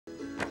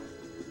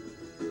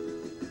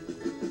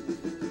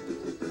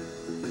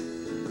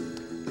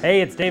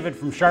Hey, it's David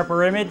from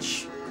Sharper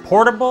Image.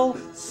 Portable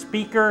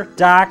speaker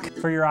dock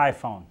for your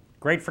iPhone.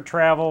 Great for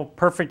travel,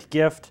 perfect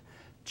gift.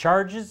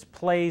 Charges,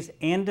 plays,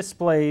 and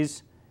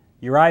displays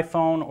your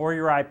iPhone or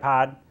your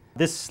iPod.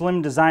 This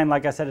slim design,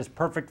 like I said, is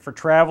perfect for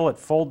travel. It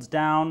folds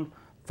down,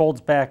 folds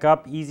back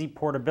up, easy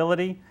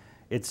portability.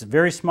 It's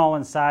very small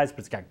in size, but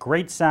it's got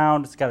great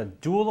sound. It's got a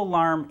dual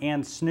alarm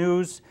and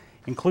snooze.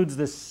 Includes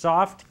this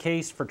soft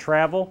case for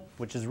travel,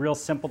 which is real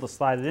simple to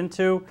slide it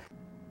into.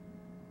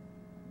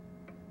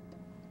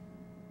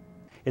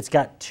 It's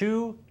got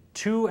two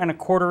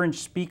 2¼ inch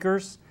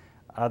speakers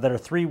that are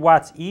 3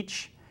 watts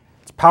each.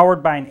 It's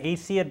powered by an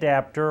AC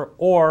adapter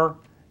or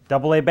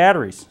AA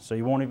batteries, so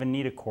you won't even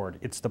need a cord.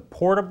 It's the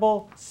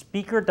portable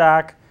speaker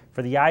dock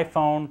for the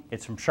iPhone.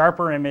 It's from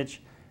Sharper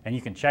Image, and you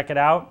can check it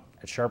out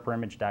at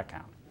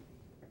sharperimage.com.